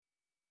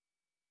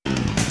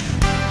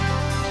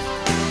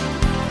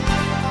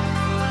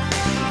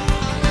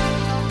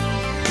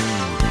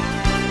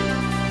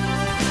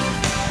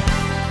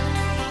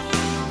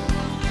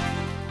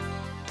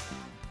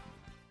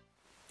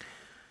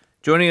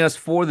Joining us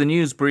for the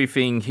news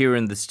briefing here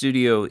in the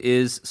studio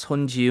is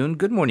Jiyoon.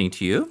 Good morning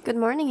to you. Good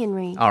morning,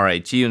 Henry. All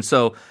right, Jiyoon.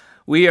 So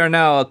we are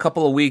now a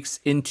couple of weeks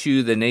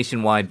into the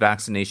nationwide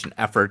vaccination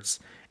efforts.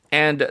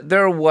 And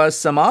there was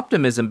some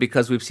optimism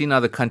because we've seen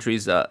other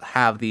countries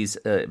have these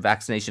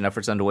vaccination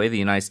efforts underway. The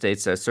United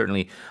States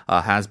certainly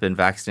has been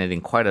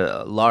vaccinating quite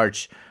a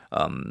large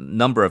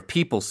number of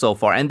people so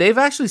far. And they've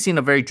actually seen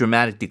a very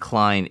dramatic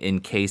decline in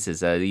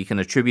cases. You can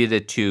attribute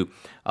it to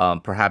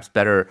perhaps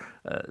better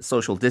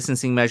social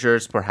distancing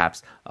measures,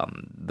 perhaps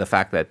the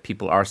fact that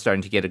people are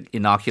starting to get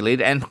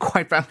inoculated, and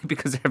quite frankly,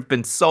 because there have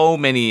been so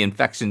many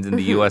infections in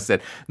the U.S.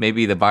 that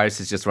maybe the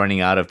virus is just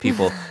running out of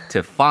people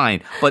to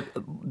find. But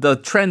the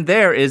trend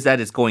there is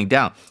that it's going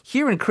down.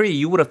 Here in Korea,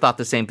 you would have thought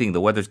the same thing.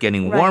 The weather's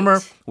getting warmer.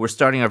 Right. We're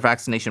starting our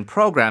vaccination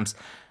programs.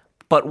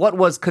 But what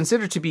was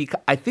considered to be,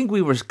 I think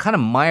we were kind of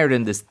mired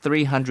in this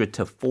 300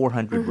 to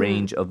 400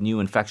 range of new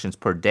infections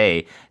per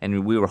day,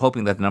 and we were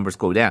hoping that the numbers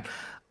go down.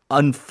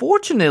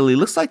 Unfortunately, it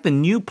looks like the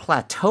new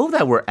plateau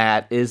that we're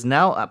at is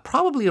now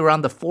probably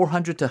around the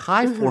 400 to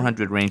high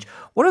 400 range.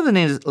 What are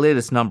the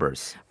latest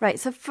numbers? Right.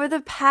 So for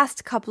the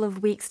past couple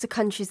of weeks, the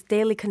country's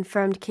daily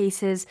confirmed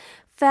cases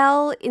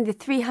fell in the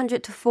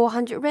 300 to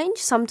 400 range,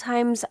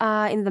 sometimes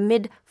in the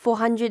mid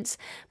 400s.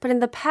 But in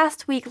the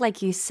past week,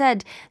 like you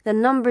said, the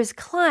numbers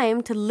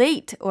climbed to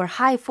late or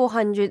high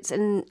 400s,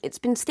 and it's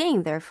been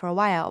staying there for a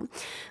while.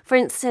 For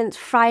instance,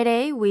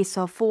 Friday, we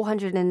saw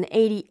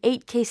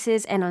 488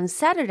 cases, and on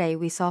Saturday,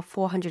 we saw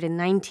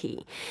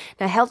 490.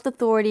 Now, health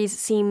authorities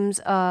seem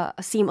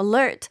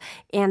alert,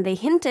 and they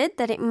hinted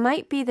that it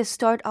might be the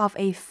start of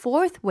a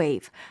fourth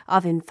wave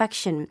of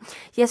infection.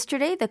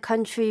 Yesterday, the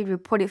country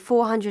reported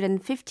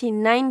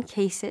 459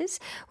 cases,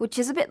 which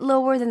is a bit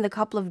lower than the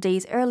couple of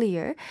days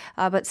earlier,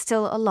 but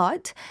still a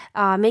lot,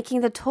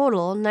 making the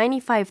total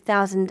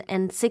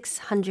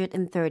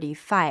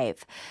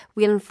 95,635.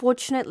 We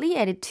unfortunately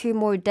added 2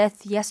 more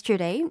deaths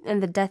yesterday,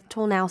 and the death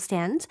toll now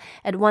stands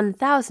at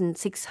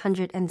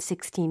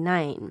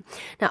 1,669.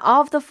 Now,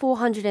 of the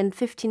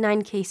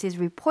 459 cases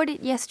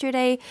reported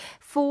yesterday,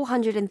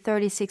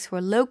 436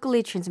 were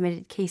locally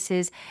transmitted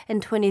cases,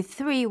 and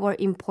 23 were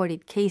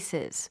imported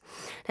cases.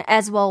 Now,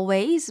 as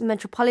always,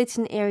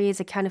 metropolitan areas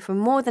accounted for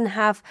more than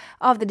half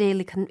of the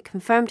daily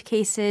confirmed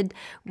cases,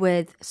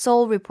 with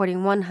Seoul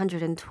reporting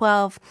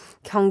 112,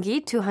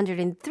 Gyeonggi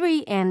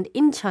 203, and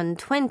Incheon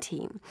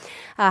 20.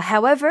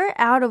 However,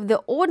 out of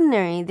the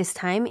ordinary this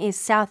time is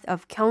south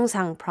of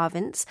Gyeongsang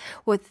province,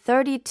 with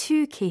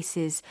 32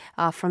 cases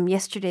from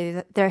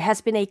yesterday. There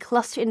has been a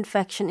cluster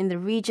infection in the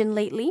region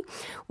lately,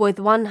 with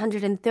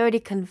 130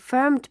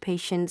 confirmed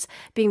patients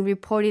being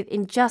reported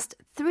in just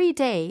 3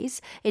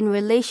 days in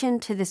relation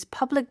to this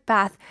public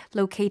bath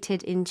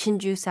located in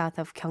Jinju, south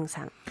of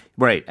Gyeongsang.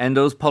 Right, and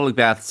those public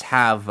baths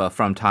have,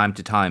 from time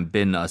to time,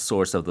 been a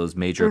source of those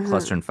major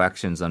cluster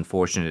infections,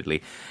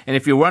 unfortunately. And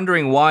if you're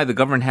wondering why the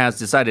government has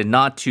decided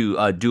not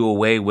to do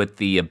away with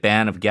the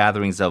ban of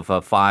gatherings of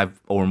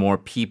 5 or more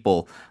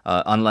people,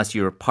 unless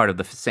you're part of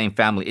the same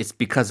family, it's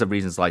because of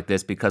reasons like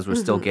this, because we're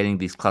still getting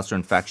these cluster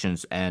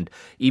infections. And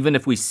even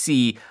if we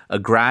see a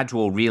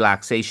gradual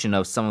relaxation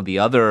of some of the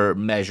other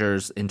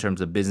measures in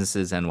terms of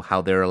businesses and how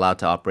they're allowed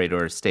to operate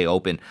or stay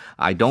open,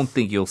 I don't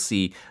think you'll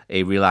see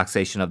a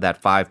relaxation of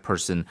that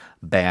 5-person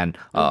ban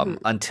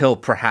until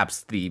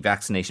perhaps the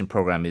vaccination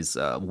program is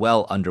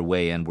well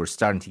underway and we're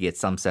starting to get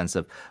some sense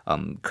of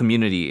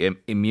community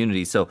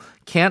immunity. So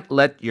can't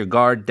let your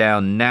guard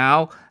down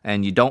now,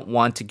 and you don't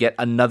want to get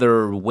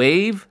another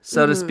wave,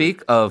 so to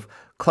speak, of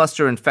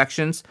cluster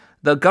infections.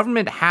 The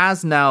government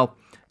has now,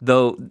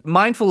 though,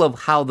 mindful of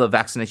how the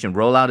vaccination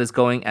rollout is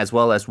going, as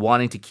well as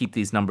wanting to keep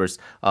these numbers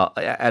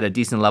at a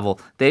decent level,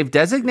 they've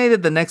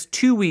designated the next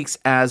 2 weeks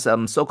as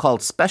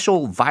so-called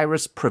Special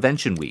Virus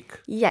Prevention Week.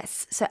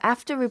 Yes. So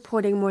after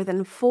reporting more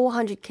than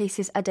 400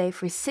 cases a day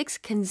for 6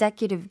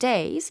 consecutive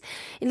days,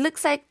 it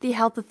looks like the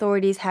health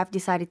authorities have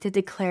decided to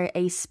declare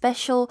a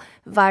special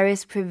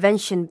virus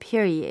prevention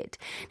period.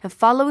 Now,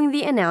 following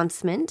the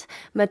announcement,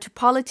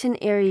 metropolitan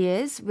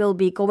areas will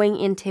be going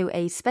into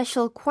a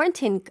special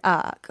quarantine,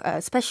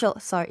 special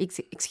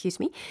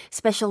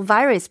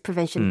virus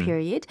prevention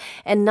period,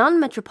 and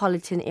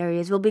non-metropolitan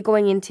areas will be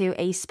going into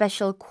a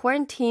special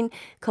quarantine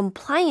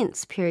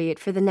compliance period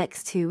for the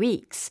next 2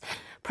 weeks.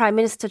 Prime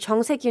Minister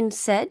Chung Se-kyun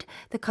said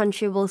the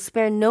country will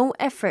spare no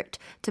effort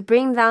to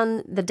bring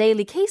down the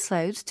daily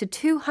caseloads to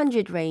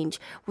 200 range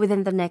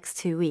within the next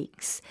 2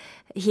 weeks.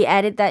 He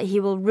added that he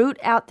will root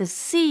out the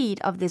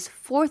seed of this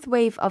fourth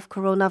wave of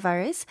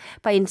coronavirus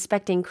by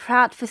inspecting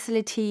crowd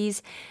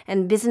facilities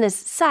and business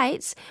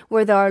sites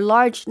where there are a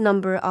large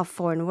number of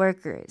foreign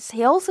workers.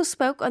 He also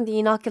spoke on the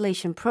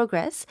inoculation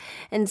progress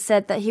and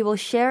said that he will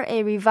share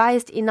a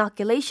revised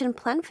inoculation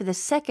plan for the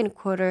second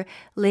quarter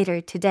later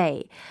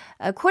today.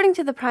 According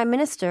to the Prime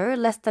Minister,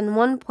 less than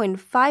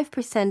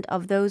 1.5%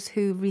 of those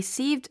who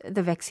received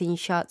the vaccine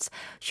shots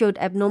showed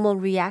abnormal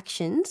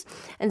reactions,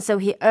 and so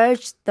he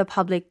urged the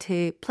public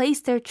to place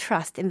their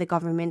trust in the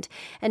government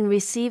and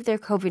receive their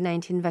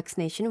COVID-19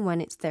 vaccination when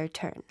it's their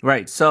turn.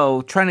 Right.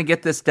 So trying to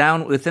get this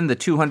down within the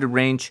 200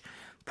 range,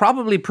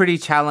 probably pretty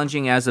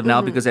challenging as of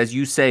now because, as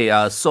you say,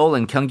 Seoul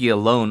and Gyeonggi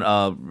alone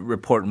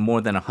report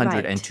more than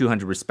 100 and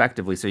 200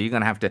 respectively. So you're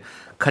going to have to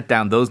cut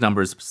down those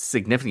numbers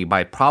significantly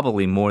by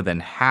probably more than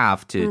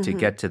half to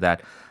get to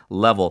that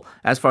level.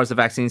 As far as the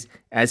vaccines,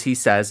 as he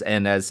says,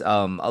 and as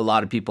a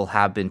lot of people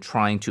have been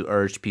trying to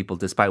urge people,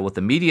 despite what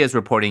the media is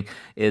reporting,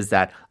 is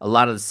that a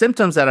lot of the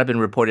symptoms that have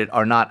been reported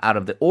are not out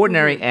of the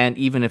ordinary. And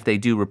even if they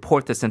do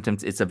report the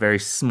symptoms, it's a very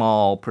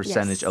small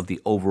percentage of the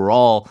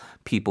overall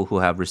people who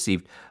have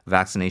received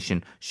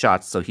vaccination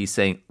shots. So he's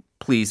saying,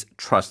 please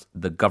trust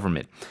the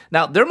government.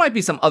 Now, there might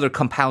be some other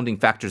compounding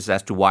factors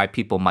as to why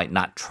people might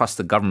not trust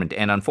the government.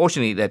 And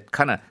unfortunately, that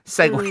kind of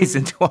segues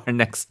into our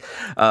next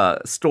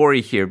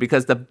story here,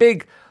 because the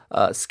big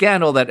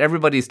scandal that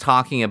everybody's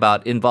talking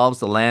about involves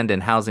the Land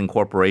and Housing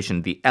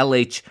Corporation, the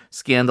LH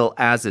scandal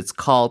as it's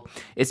called.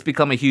 It's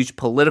become a huge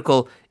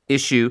political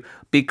issue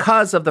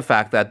because of the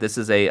fact that this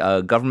is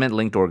a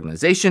government-linked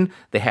organization.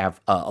 They have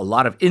a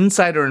lot of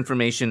insider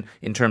information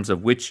in terms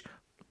of which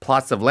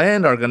plots of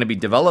land are going to be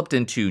developed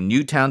into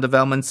new town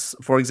developments,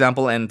 for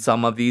example, and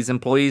some of these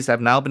employees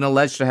have now been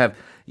alleged to have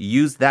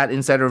used that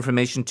insider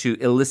information to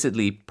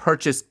illicitly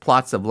purchase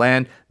plots of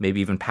land,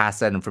 maybe even pass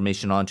that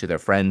information on to their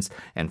friends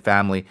and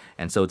family.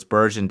 And so it's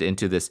burgeoned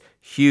into this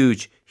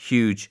huge,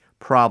 huge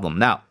problem.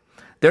 Now,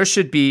 there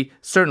should be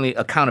certainly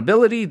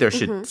accountability. There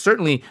should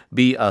certainly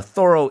be a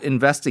thorough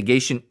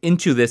investigation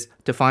into this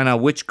to find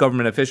out which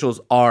government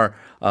officials are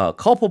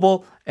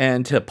culpable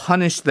and to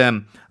punish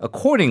them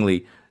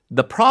accordingly.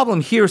 The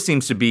problem here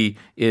seems to be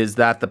is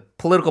that the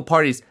political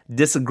parties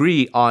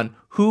disagree on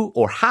who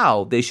or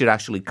how they should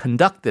actually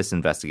conduct this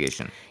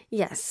investigation.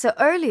 Yes, so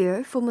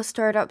earlier, former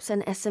Startups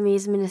and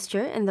SMEs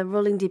Minister and the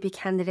ruling DP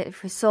candidate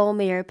for Seoul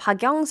Mayor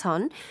Park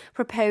Young-sun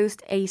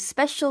proposed a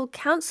special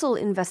council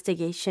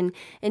investigation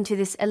into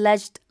this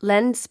alleged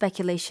land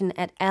speculation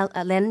at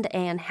Land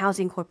and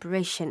Housing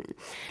Corporation.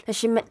 Now,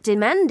 she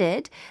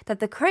demanded that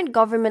the current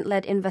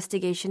government-led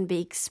investigation be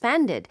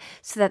expanded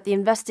so that the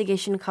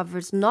investigation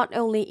covers not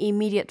only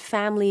immediate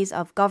families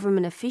of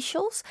government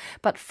officials,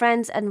 but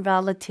friends and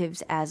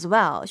relatives as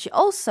well. She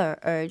also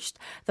urged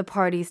the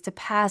parties to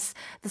pass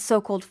the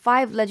so-called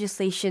 5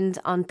 legislations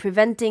on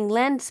preventing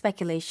land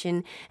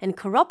speculation and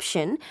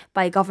corruption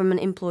by government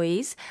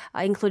employees,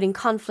 including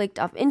Conflict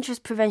of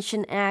Interest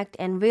Prevention Act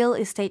and Real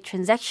Estate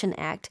Transaction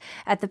Act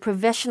at the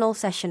provisional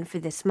session for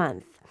this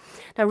month.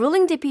 Now,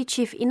 ruling DP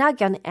chief Lee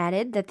Na-kyun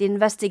added that the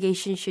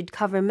investigation should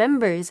cover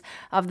members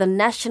of the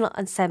National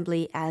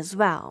Assembly as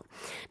well.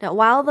 Now,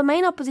 while the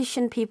main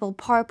opposition People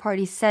Power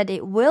Party said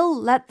it will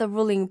let the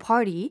ruling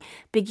party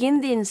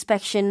begin the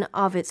inspection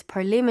of its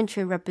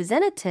parliamentary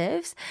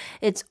representatives,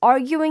 it's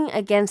arguing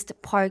against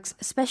Park's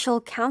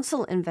special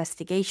counsel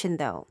investigation,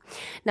 though.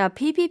 Now,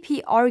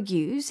 PPP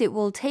argues it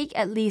will take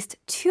at least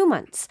 2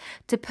 months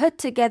to put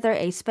together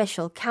a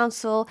special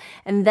counsel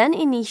and then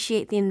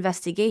initiate the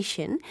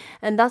investigation,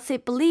 and thus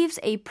it believes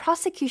a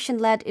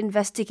prosecution-led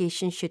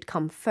investigation should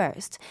come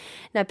first.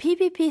 Now,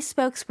 PPP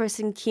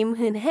spokesperson Kim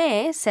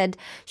Hoon-hae said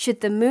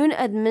should the Moon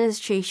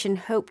administration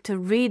hope to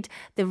rid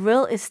the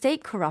real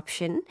estate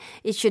corruption,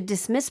 it should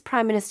dismiss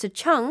Prime Minister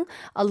Chung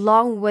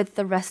along with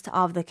the rest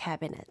of the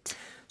cabinet.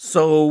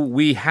 So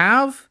we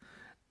have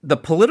the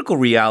political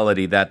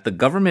reality that the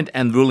government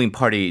and ruling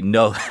party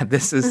know that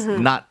this is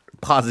not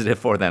positive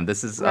for them.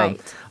 This is kind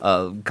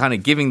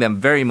of giving them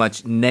very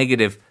much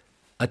negative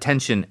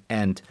attention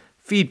and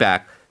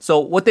feedback. So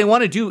what they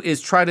want to do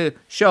is try to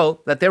show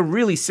that they're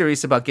really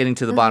serious about getting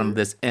to the bottom of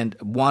this and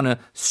want to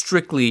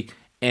strictly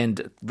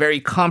and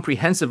very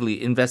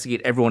comprehensively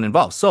investigate everyone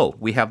involved. So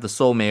we have the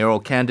Seoul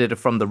mayoral candidate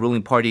from the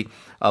ruling party,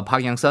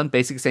 Park Young-sun,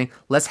 basically saying,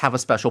 let's have a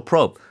special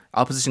probe.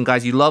 Opposition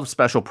guys, you love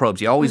special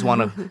probes. You always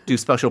want to do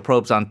special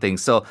probes on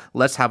things. So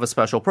let's have a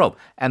special probe.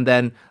 And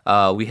then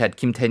we had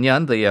Kim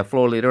Tae-yeon, the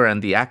floor leader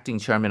and the acting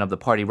chairman of the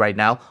party right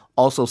now,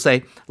 also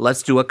say,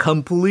 let's do a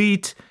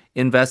complete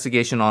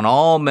investigation on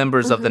all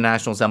members of the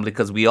National Assembly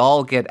because we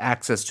all get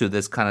access to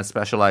this kind of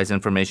specialized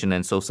information,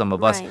 and so some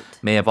of us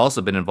may have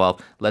also been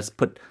involved.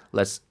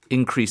 Let's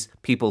increase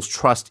people's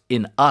trust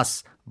in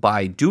us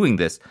by doing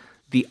this.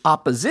 The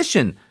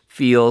opposition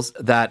feels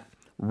that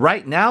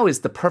right now is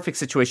the perfect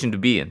situation to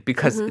be in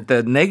because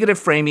the negative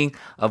framing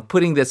of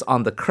putting this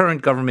on the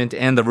current government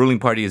and the ruling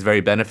party is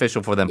very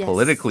beneficial for them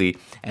politically.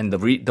 And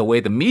the way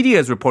the media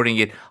is reporting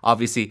it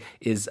obviously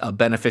is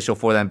beneficial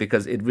for them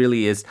because it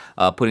really is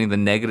putting the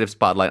negative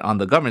spotlight on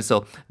the government.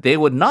 So they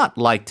would not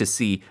like to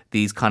see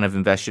these kind of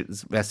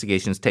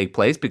investigations take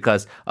place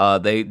because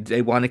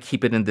they want to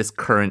keep it in this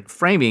current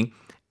framing.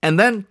 And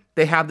then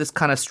they have this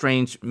kind of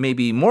strange,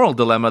 maybe moral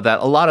dilemma that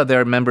a lot of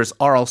their members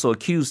are also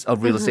accused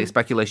of real estate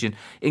speculation,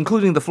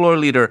 including the floor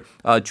leader,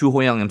 Ju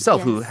Ho-young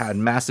himself, who had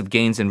massive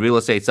gains in real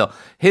estate. So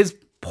his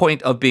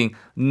point of being,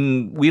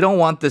 we don't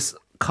want this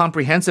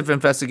comprehensive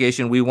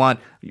investigation. We want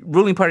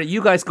ruling party,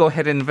 you guys go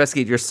ahead and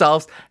investigate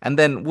yourselves, and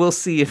then we'll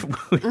see if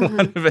we want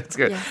to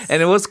investigate.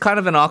 And it was kind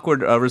of an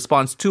awkward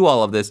response to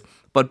all of this.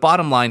 But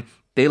bottom line,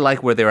 they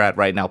like where they're at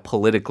right now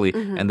politically,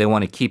 and they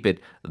want to keep it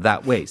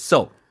that way.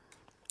 So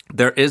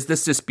there is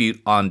this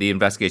dispute on the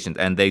investigations,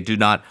 and they do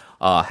not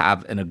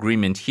have an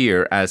agreement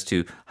here as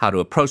to how to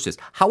approach this.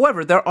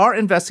 However, there are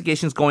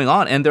investigations going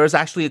on, and there is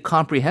actually a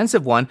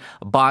comprehensive one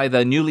by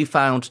the newly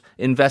found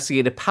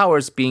investigative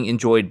powers being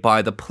enjoyed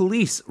by the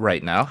police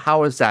right now.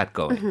 How is that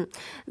going?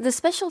 The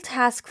Special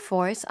Task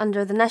Force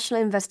under the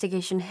National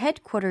Investigation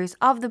Headquarters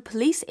of the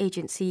police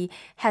agency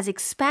has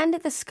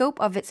expanded the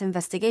scope of its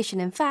investigation,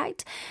 in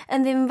fact,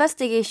 and the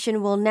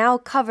investigation will now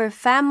cover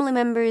family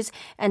members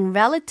and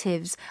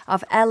relatives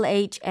of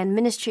LH and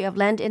Ministry of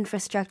Land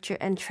Infrastructure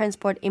and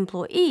Transport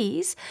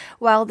employees,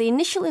 while the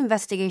initial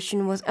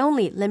investigation was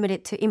only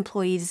limited to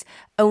employees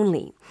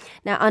only.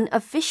 Now, an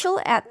official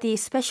at the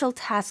Special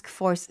Task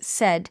Force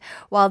said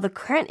while the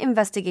current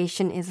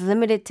investigation is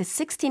limited to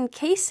 16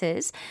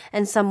 cases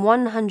and some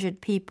 100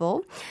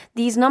 people,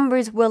 these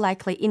numbers will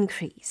likely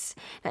increase.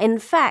 Now, in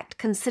fact,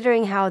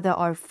 considering how there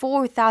are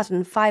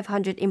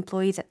 4,500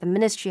 employees at the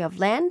Ministry of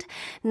Land,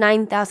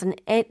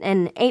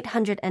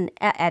 9,800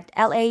 at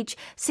LH,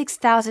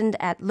 6,000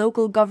 at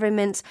local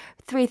governments,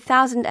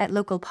 3,000 at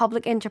local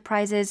public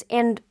enterprises,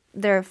 and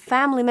their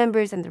family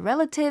members and the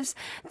relatives,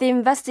 the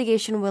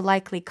investigation will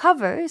likely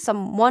cover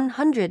some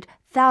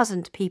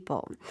 100,000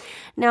 people.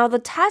 Now, the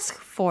task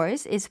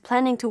force is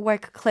planning to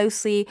work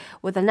closely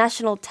with the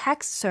National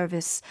Tax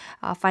Service,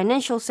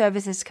 Financial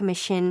Services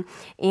Commission,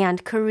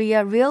 and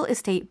Korea Real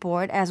Estate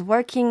Board, as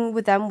working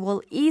with them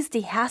will ease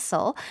the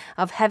hassle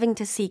of having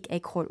to seek a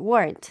court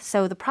warrant.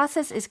 So the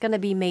process is going to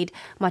be made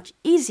much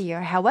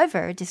easier.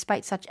 However,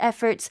 despite such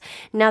efforts,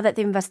 now that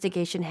the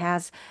investigation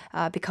has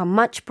become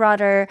much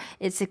broader,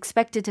 it's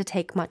expected to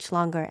take much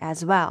longer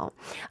as well.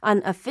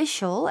 An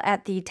official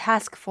at the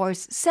task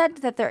force said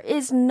that there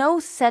is no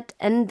set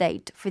end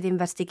date for the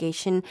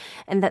investigation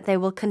and that they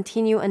will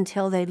continue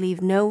until they leave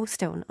no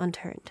stone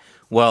unturned.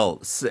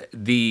 Well,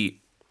 the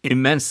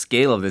immense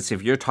scale of this,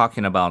 if you're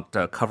talking about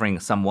covering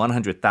some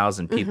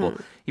 100,000 people,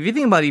 if you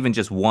think about even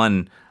just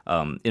one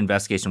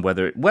investigation,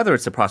 whether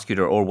it's a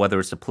prosecutor or whether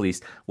it's the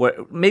police, where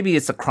maybe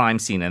it's a crime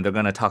scene and they're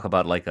going to talk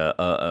about like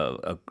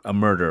a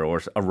murder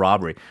or a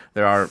robbery.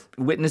 There are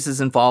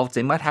witnesses involved.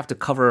 They might have to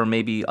cover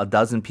maybe a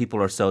dozen people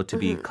or so to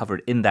be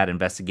covered in that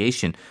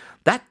investigation.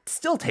 That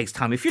still takes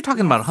time. If you're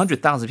talking about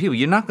 100,000 people,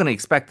 you're not going to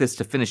expect this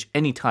to finish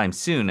anytime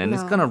soon, and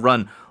it's going to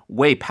run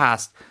way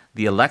past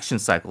the election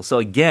cycle. So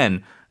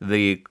again,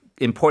 the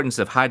importance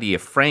of how do you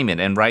frame it.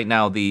 And right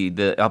now,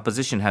 the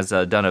opposition has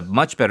done a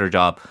much better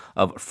job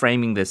of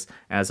framing this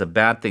as a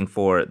bad thing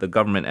for the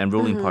government and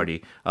ruling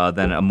party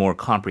than a more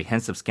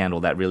comprehensive scandal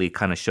that really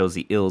kind of shows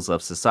the ills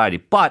of society.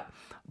 But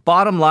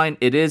bottom line,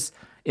 it is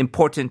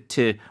important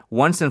to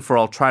once and for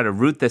all try to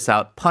root this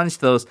out, punish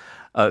those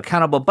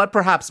accountable, but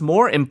perhaps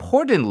more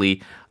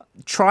importantly,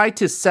 try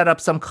to set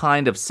up some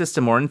kind of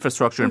system or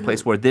infrastructure in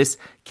place where this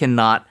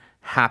cannot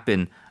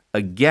happen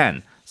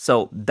again.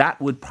 So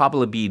that would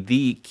probably be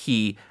the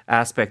key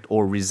aspect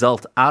or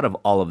result out of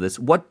all of this.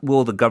 What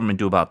will the government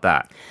do about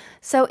that?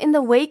 So in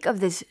the wake of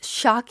this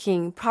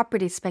shocking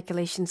property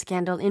speculation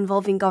scandal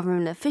involving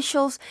government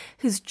officials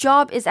whose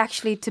job is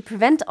actually to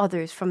prevent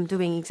others from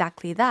doing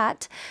exactly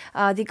that,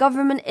 the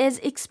government is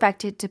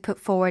expected to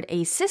put forward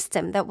a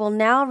system that will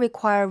now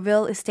require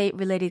real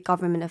estate-related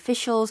government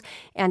officials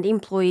and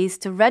employees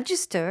to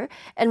register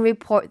and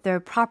report their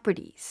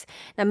properties.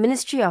 Now,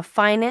 Ministry of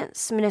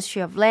Finance,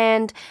 Ministry of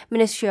Land,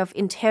 Ministry of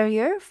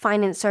Interior,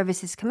 Finance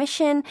Services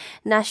Commission,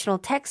 National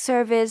Tax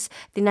Service,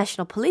 the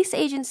National Police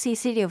Agency,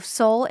 City of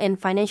Seoul, and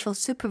Financial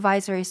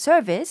Supervisory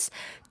Service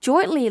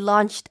jointly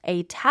launched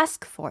a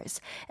task force,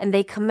 and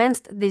they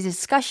commenced the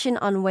discussion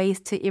on ways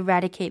to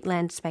eradicate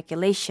land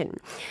speculation.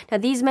 Now,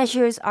 these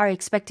measures are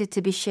expected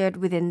to be shared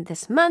within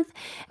this month,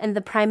 and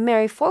the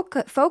primary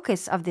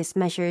focus of these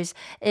measures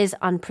is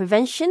on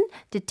prevention,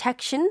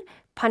 detection,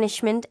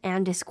 punishment,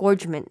 and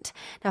disgorgement.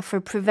 Now,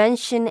 for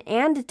prevention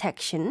and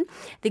detection,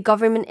 the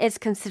government is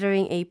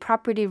considering a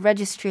property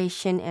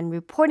registration and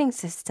reporting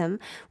system,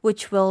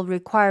 which will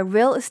require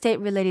real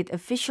estate-related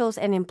officials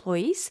and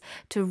employees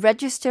to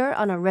register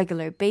on a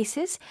regular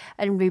basis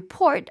and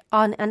report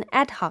on an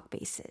ad hoc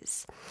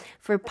basis.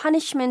 For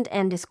punishment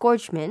and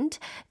disgorgement,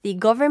 the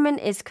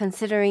government is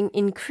considering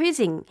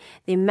increasing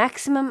the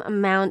maximum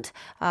amount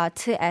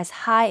to as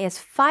high as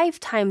 5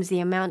 times the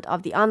amount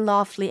of the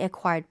unlawfully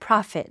acquired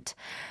profit.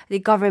 The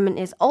government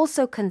is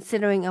also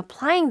considering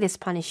applying this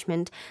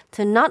punishment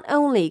to not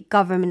only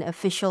government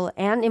officials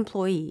and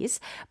employees,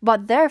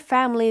 but their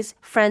families,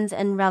 friends,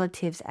 and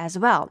relatives as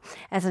well,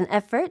 as an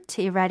effort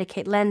to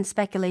eradicate land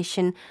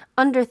speculation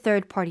under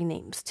third-party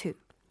names too.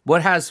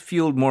 What has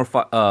fueled more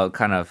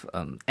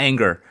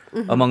anger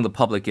among the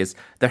public is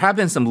there have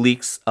been some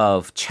leaks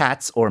of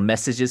chats or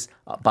messages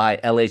by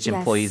LH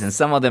employees, and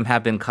some of them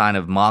have been kind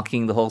of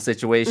mocking the whole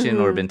situation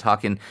or been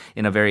talking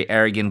in a very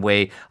arrogant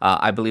way.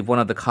 I believe one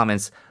of the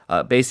comments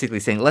basically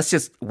saying, let's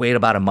just wait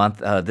about a month.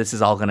 This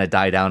is all going to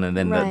die down and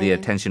then the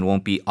attention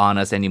won't be on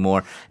us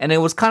anymore. And it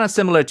was kind of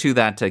similar to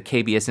that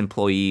KBS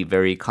employee,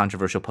 very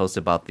controversial post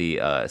about the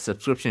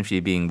subscription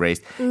fee being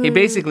raised. He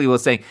basically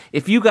was saying,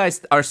 if you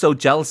guys are so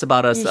jealous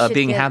about us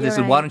having this,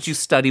 why don't you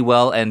study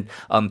well and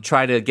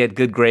try to get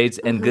good grades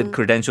and good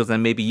credentials,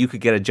 and maybe you could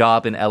get a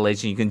job in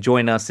LH and you can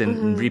join us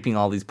in reaping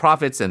all these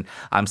profits, and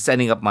I'm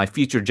setting up my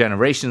future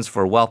generations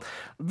for wealth.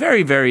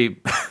 Very,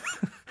 very...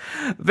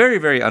 very,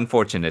 very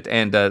unfortunate.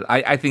 And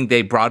I think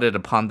they brought it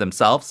upon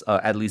themselves,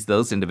 at least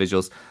those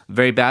individuals.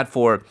 Very bad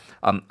for,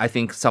 I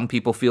think some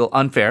people feel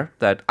unfair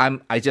that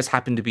I just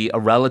happen to be a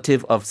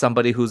relative of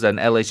somebody who's an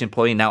LH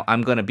employee. Now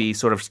I'm going to be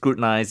sort of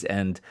scrutinized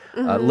and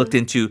looked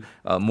into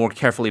more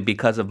carefully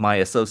because of my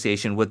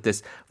association with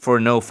this for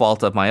no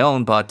fault of my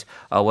own. But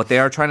what they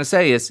are trying to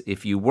say is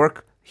if you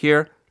work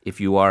here, if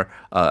you are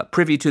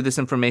privy to this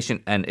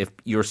information, and if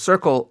your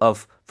circle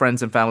of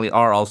friends and family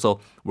are also,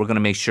 we're going to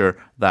make sure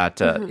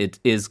that it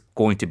is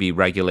going to be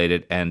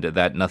regulated and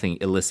that nothing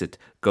illicit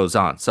goes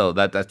on. So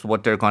that's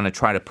what they're going to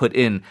try to put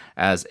in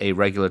as a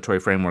regulatory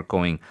framework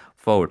going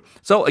forward.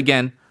 So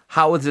again,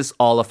 how is this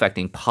all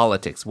affecting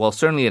politics? Well,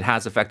 certainly it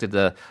has affected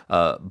the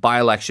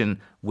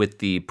by-election with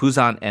the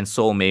Busan and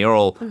Seoul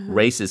mayoral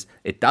races.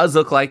 It does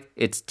look like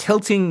it's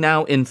tilting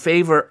now in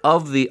favor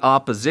of the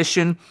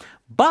opposition,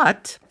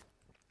 but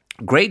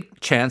great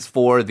chance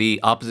for the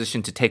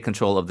opposition to take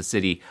control of the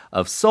city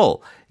of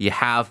Seoul. You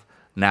have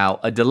now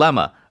a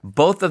dilemma.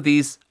 Both of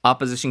these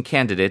opposition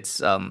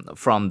candidates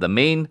from the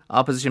main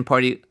opposition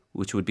party,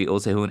 which would be Oh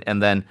Se-hoon,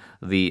 and then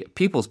the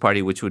People's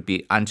Party, which would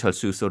be An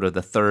Chol-soo, sort of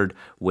the third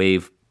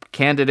wave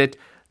candidate,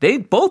 they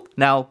both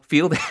now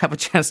feel they have a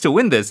chance to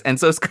win this. And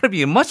so it's going to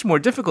be much more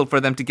difficult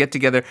for them to get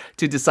together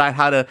to decide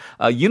how to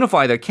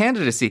unify their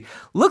candidacy.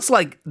 Looks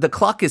like the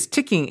clock is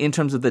ticking in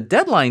terms of the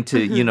deadline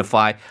to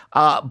unify,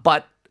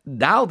 but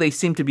now they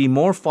seem to be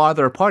more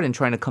farther apart in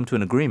trying to come to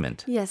an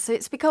agreement. Yes, so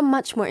it's become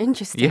much more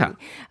interesting. Yeah.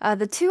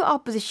 The two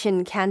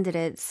opposition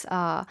candidates,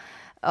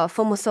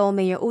 former Seoul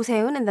Mayor Oh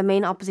Se-hoon and the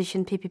main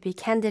opposition PPP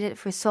candidate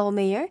for Seoul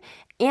Mayor,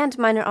 and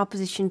minor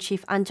opposition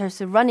chief An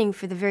Chol-soo running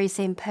for the very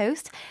same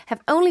post,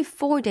 have only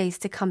 4 days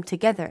to come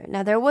together.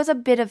 Now, there was a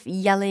bit of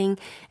yelling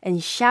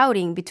and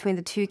shouting between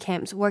the two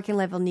camps'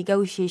 working-level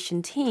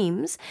negotiation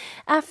teams,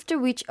 after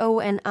which Oh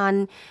and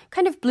An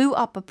kind of blew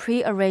up a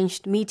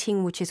pre-arranged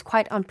meeting, which is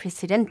quite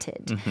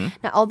unprecedented.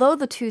 Now, although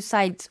the two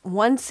sides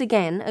once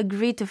again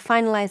agreed to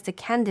finalize the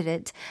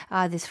candidate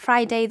this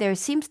Friday, there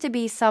seems to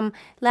be some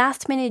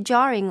last-minute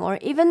jarring or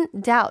even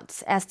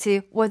doubts as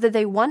to whether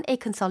they want a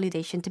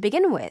consolidation to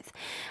begin with.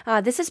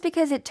 This is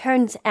because it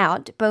turns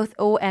out both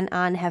Oh and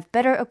An have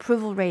better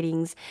approval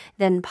ratings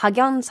than Park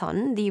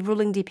Yeon-sun, the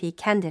ruling DP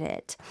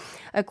candidate.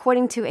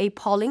 According to a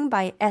polling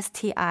by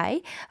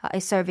STI, a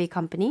survey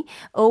company,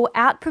 Oh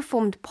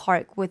outperformed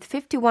Park with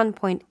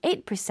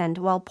 51.8%,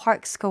 while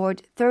Park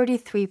scored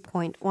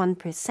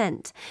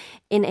 33.1%.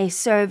 In a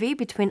survey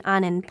between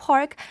An and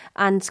Park,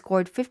 An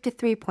scored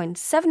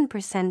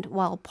 53.7%,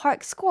 while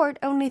Park scored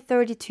only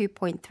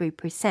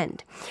 32.3%.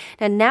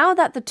 Now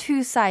that the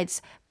two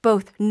sides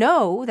both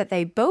know that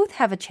they both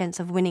have a chance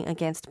of winning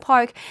against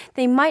Park,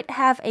 they might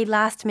have a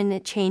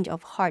last-minute change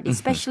of heart,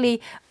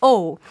 especially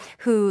Oh,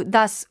 who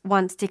thus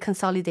wants the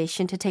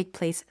consolidation to take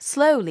place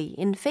slowly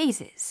in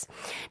phases.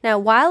 Now,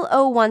 while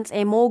Oh wants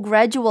a more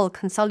gradual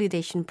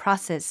consolidation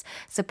process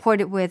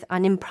supported with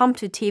an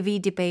impromptu TV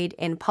debate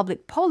and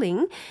public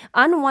polling,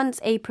 An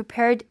wants a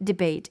prepared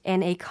debate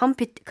and a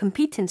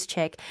competence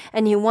check,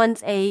 and he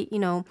wants a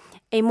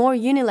more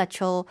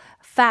unilateral,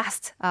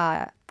 fast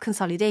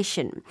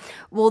consolidation.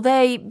 Will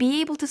they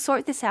be able to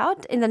sort this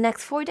out in the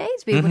next 4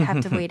 days? We would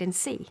have to wait and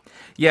see.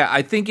 Yeah,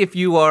 I think if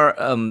you are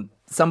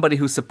somebody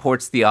who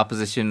supports the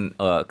opposition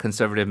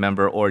conservative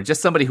member, or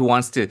just somebody who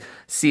wants to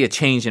see a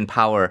change in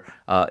power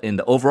in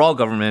the overall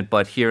government,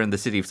 but here in the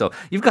city, so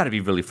you've got to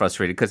be really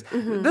frustrated because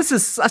this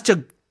is such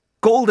a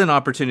golden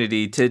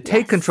opportunity to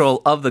take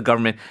control of the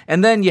government.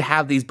 And then you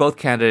have these both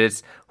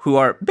candidates who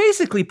are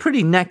basically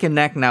pretty neck and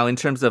neck now in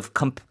terms of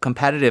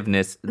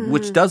competitiveness,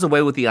 which does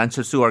away with the An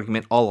Chol-soo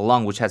argument all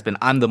along, which has been,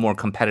 I'm the more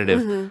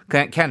competitive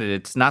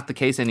candidate. It's not the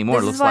case anymore.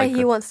 This is why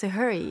he wants to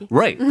hurry.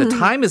 Right. The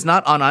time is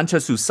not on An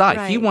Chol-soo's side.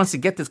 Right. He wants to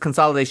get this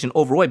consolidation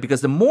overweight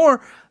because the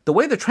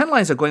way the trend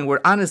lines are going,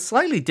 where An is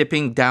slightly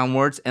dipping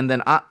downwards and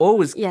then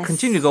Oh is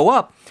continue to go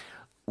up,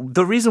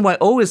 the reason why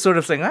Oh is sort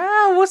of saying,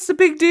 what's the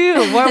big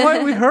deal? Why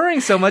are we hurrying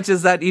so much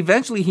is that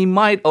eventually he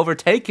might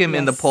overtake him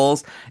in the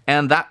polls,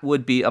 and that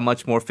would be a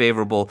much more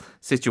favorable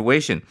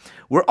situation.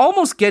 We're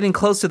almost getting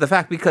close to the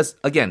fact because,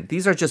 again,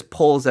 these are just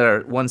polls that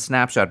are one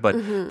snapshot, but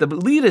the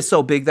lead is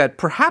so big that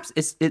perhaps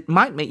it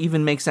might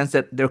even make sense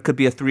that there could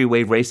be a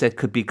three-way race that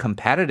could be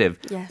competitive.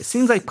 Yes. It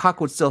seems like Park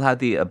would still have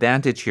the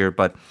advantage here,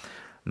 but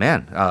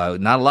man,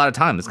 not a lot of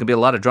time. It's going to be a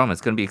lot of drama.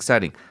 It's going to be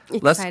exciting.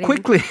 Let's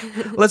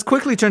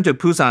quickly turn to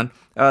Busan.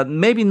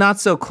 Maybe not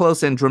so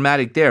close and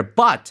dramatic there,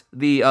 but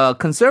the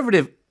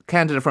conservative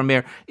candidate for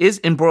mayor is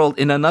embroiled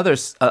in another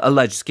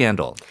alleged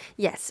scandal.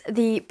 Yes,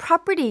 the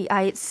property,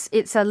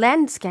 it's a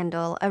land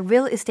scandal, a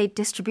real estate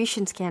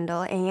distribution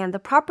scandal, and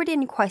the property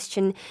in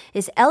question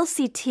is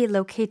LCT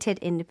located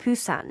in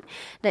Busan.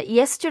 Now,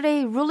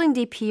 yesterday, ruling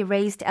DP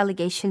raised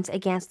allegations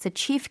against the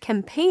chief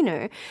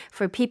campaigner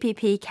for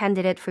PPP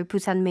candidate for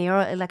Busan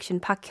mayoral election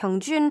Park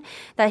Hyung-jun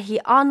that he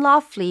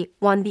unlawfully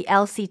won the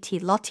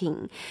LCT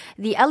lotting.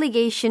 The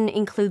allegation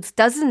includes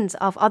dozens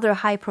of other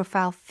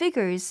high-profile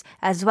figures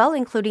as well,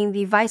 including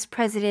the vice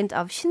president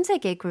of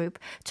Shinsegae Group,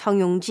 Chung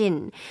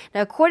Yong-jin.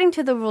 Now, according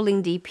to the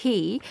ruling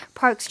DP,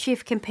 Park's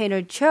chief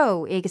campaigner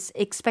Cho is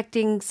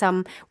expecting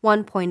some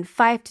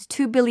 1.5 to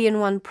 2 billion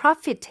won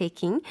profit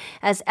taking,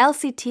 as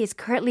LCT is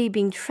currently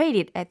being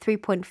traded at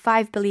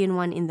 3.5 billion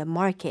won in the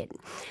market.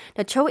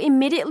 Now, Cho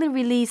immediately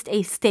released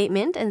a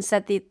statement and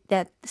said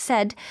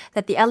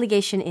that the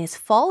allegation is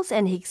false,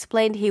 and he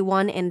explained he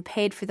won and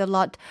paid for the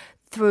lot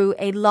through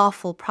a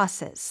lawful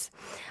process.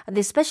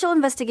 The special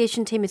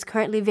investigation team is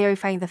currently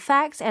verifying the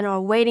facts and are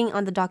waiting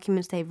on the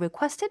documents they've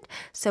requested,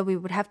 so we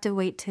would have to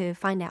wait to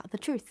find out the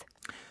truth.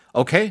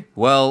 Okay,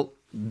 well,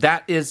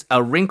 that is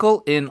a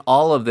wrinkle in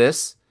all of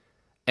this,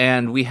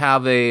 and we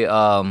have we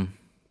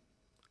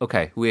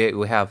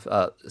have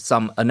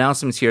some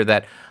announcements here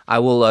that I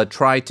will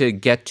try to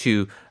get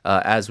to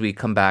as we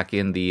come back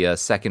in the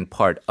second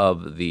part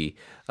of the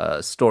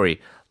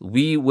story.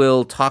 We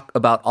will talk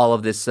about all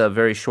of this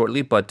very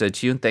shortly, but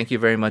Jiyoon, thank you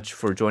very much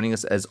for joining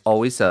us as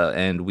always,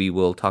 and we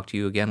will talk to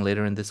you again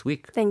later in this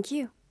week. Thank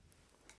you.